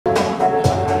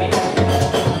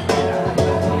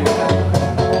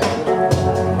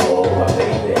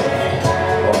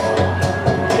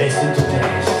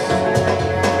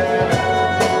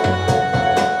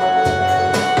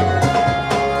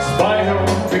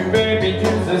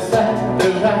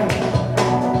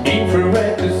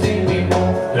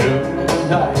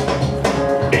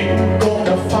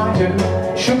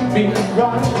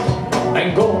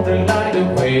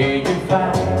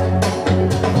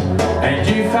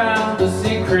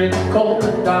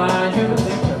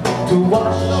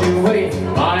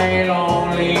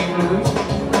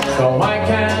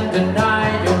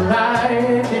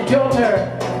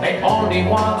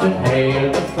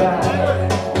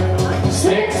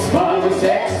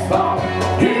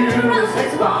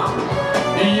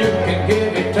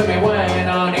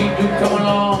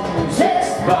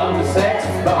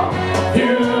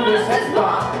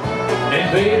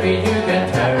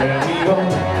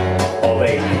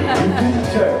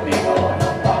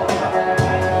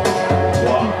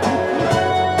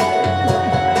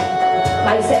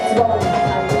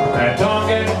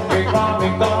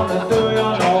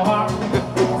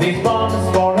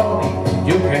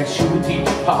shooting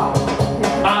apart.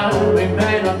 I'll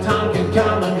remain on time, you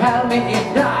come and help me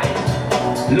ignite.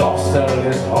 Lobster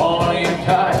is only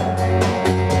time.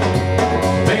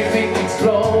 Make me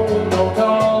explode, no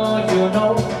doubt you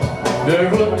know. The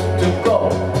route to go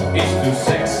is to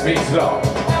 6 weeks long.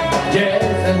 Yes,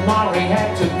 and Mary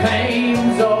had to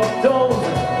claims of those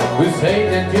who say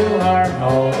that you are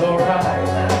not alright.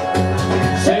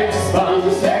 Sex bomb,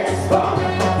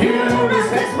 you're the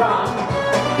sex bomb.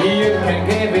 You can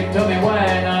give it to me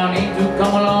when I need to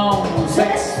come along.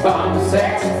 Sex bomb,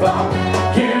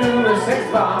 you're the sex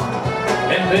bomb.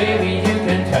 And baby, you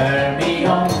can turn me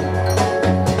on.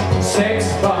 Sex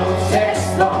bomb,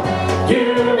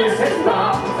 you're the sex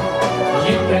bomb.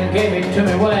 You can give it to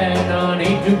me when I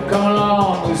need to come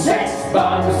along. Sex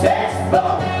bomb,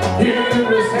 you're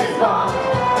the sex bomb.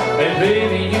 And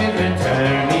baby, you can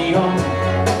turn me on.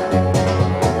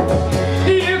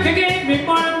 You can give me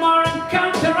more and more and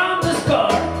count around the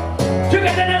score. You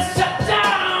can then shut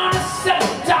down.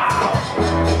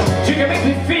 You can make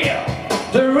me feel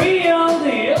the real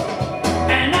deal.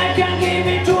 And I can give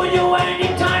it to you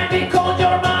anytime because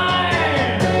you're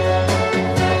mine.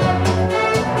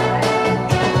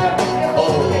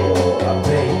 Oh,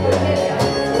 baby.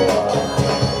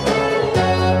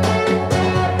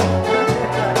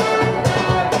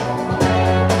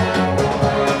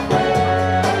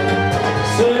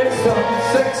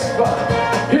 Sex bomb,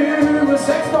 you're a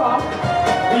sex bomb.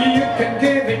 You can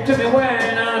give it to me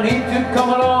when I need to come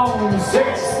along.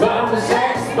 Sex bomb,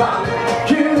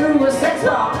 you're a sex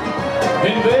bomb.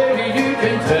 And baby, you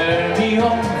can turn me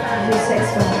on.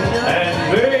 And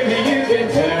baby, you can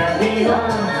turn me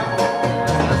on.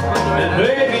 And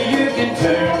baby, you can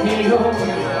turn me on.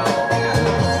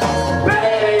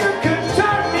 Baby, you can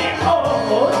turn me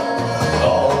on.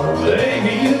 Oh,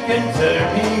 baby, you can turn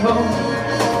me on.